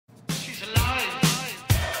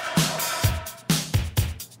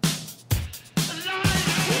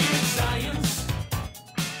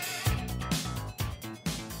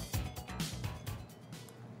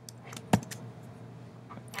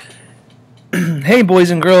Hey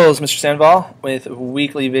boys and girls, Mr. Sandoval with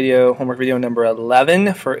weekly video, homework video number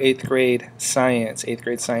 11 for 8th grade science,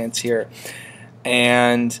 here.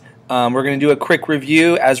 And we're going to do a quick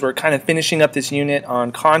review as we're kind of finishing up this unit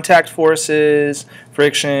on contact forces,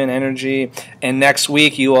 friction, energy, and next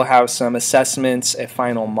week you will have some assessments, a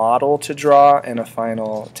final model to draw, and a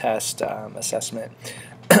final test assessment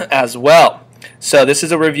as well. So this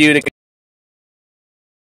is a review to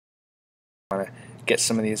get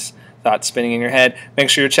some of these thoughts spinning in your head. Make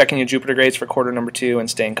sure you're checking your Jupiter grades for quarter number 2 and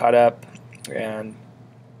staying caught up, and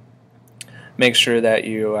make sure that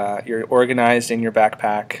you're organized in your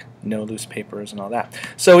backpack, no loose papers and all that.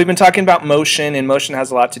 So we've been talking about motion, and motion has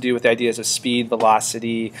a lot to do with the ideas of speed,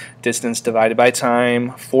 velocity, distance divided by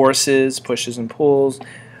time, forces, pushes and pulls,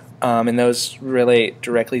 and those relate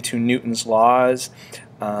directly to Newton's laws.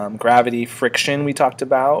 Gravity, friction we talked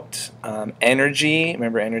about, energy,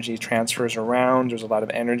 remember energy transfers around, there's a lot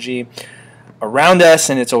of energy around us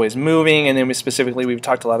and it's always moving, and then we've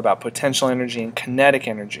talked a lot about potential energy and kinetic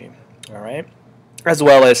energy, alright, as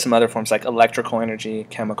well as some other forms like electrical energy,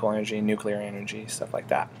 chemical energy, nuclear energy, stuff like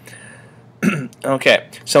that. Okay,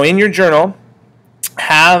 so in your journal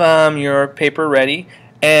have your paper ready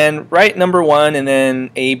and write number 1 and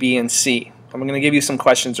then A, B, and C. I'm going to give you some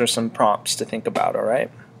questions or some prompts to think about, all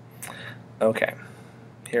right? Okay,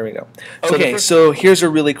 here we go. Okay, so here's a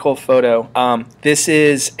really cool photo. This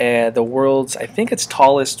is the world's, I think it's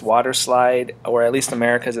tallest water slide, or at least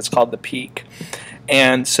America's. It's called the Peak.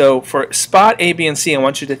 And so for spot A, B, and C, I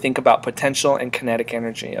want you to think about potential and kinetic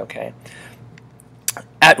energy, okay?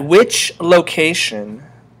 At which location,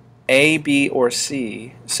 A, B, or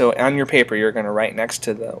C, so on your paper you're going to write next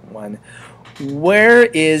to the one, where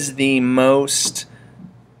is the most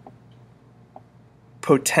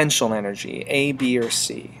potential energy, A, B, or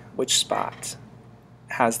C? Which spot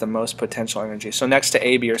has the most potential energy? So next to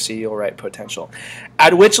A, B, or C, you'll write potential.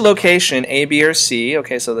 At which location, A, B, or C,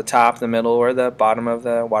 okay, so the top, the middle, or the bottom of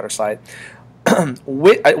the water slide,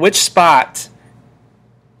 at which spot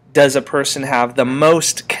does a person have the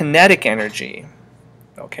most kinetic energy?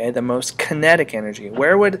 Okay, the most kinetic energy.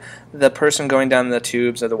 Where would the person going down the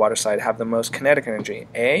tubes of the water slide have the most kinetic energy?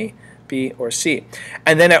 A, B, or C?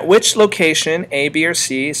 And then at which location, A, B, or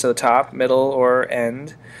C, so top, middle, or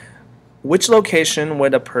end, which location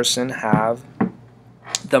would a person have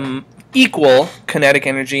the equal kinetic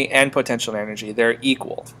energy and potential energy? They're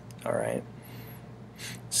equal, all right?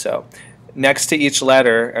 So next to each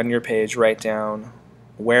letter on your page, write down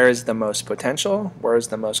where is the most potential, where is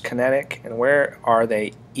the most kinetic, and where are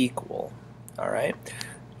they equal? All right.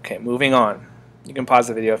 Okay, moving on. You can pause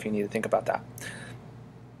the video if you need to think about that.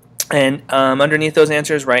 And underneath those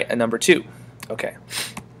answers, write a number 2. Okay.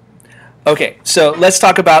 Okay, so let's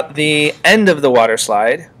talk about the end of the water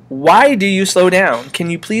slide. Why do you slow down?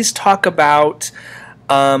 Can you please talk about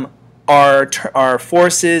our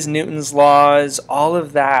forces, Newton's laws, all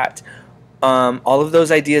of that, all of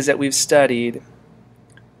those ideas that we've studied?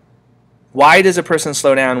 Why does a person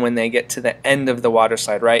slow down when they get to the end of the water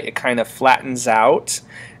slide, right? It kind of flattens out,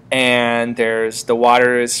 and the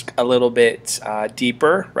water is a little bit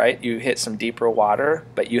deeper, right? You hit some deeper water,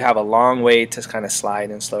 but you have a long way to kind of slide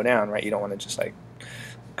and slow down, right? You don't want to just like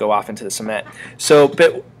go off into the cement. So,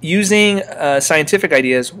 but using scientific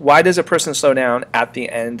ideas, why does a person slow down at the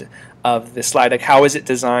end of the slide? Like, how is it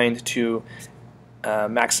designed to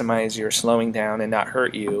maximize your slowing down and not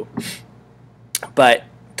hurt you? But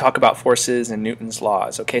talk about forces and Newton's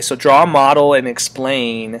laws. Okay, so draw a model and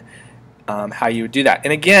explain how you would do that.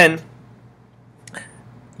 And again,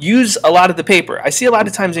 use a lot of the paper. I see a lot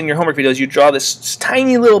of times in your homework videos you draw this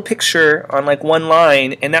tiny little picture on like one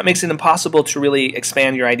line, and that makes it impossible to really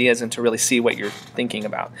expand your ideas and to really see what you're thinking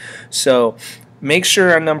about. So make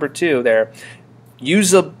sure on number 2 there, use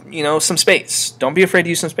some space. Don't be afraid to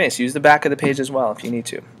use some space. Use the back of the page as well if you need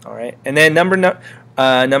to. All right, and then number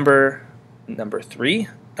 3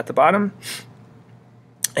 at the bottom,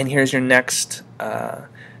 and here's your next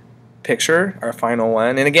picture, our final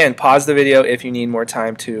one. And again, pause the video if you need more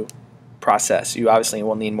time to process. You obviously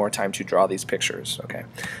will need more time to draw these pictures. Okay,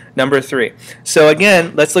 number 3. So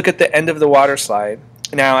again, let's look at the end of the water slide.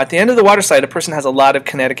 Now at the end of the water slide, a person has a lot of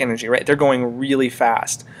kinetic energy, right? They're going really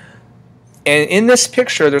fast. And in this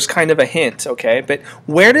picture, there's kind of a hint, okay? But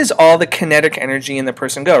where does all the kinetic energy in the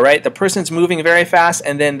person go, right? The person's moving very fast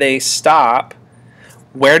and then they stop.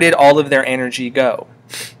 Where did all of their energy go?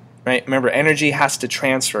 Right? Remember, energy has to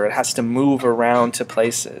transfer. It has to move around to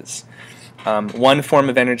places. One form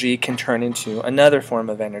of energy can turn into another form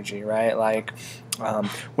of energy, right? Like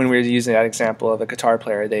when we were using that example of a guitar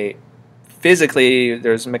player, physically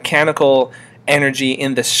there's mechanical energy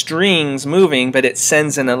in the strings moving, but it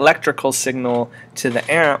sends an electrical signal to the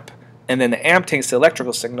amp, and then the amp takes the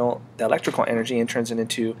electrical signal, the electrical energy, and turns it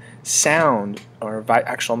into sound, or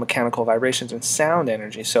actual mechanical vibrations and sound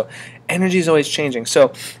energy. So energy is always changing.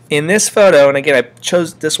 So in this photo, and again, I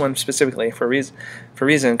chose this one specifically for reason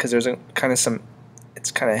because there's a kind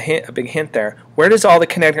of a big hint there. Where does all the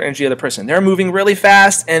kinetic energy of the person? They're moving really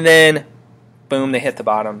fast, and then boom, they hit the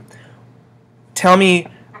bottom. Tell me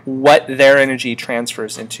what their energy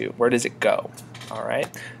transfers into. Where does it go? All right.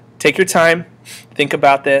 Take your time. Think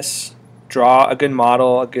about this. Draw a good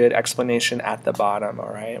model, a good explanation at the bottom. All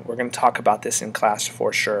right. We're going to talk about this in class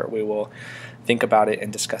for sure. We will think about it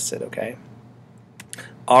and discuss it. Okay.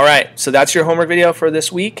 All right. So that's your homework video for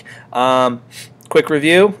this week. Quick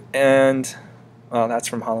review, and well, that's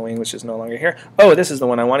from Halloween, which is no longer here. Oh, this is the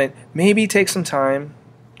one I wanted. Maybe take some time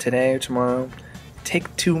today or tomorrow.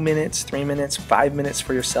 Take 2 minutes, 3 minutes, 5 minutes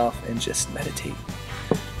for yourself and just meditate.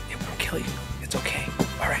 It won't kill you. It's okay.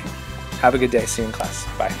 All right. Have a good day. See you in class.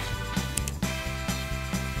 Bye.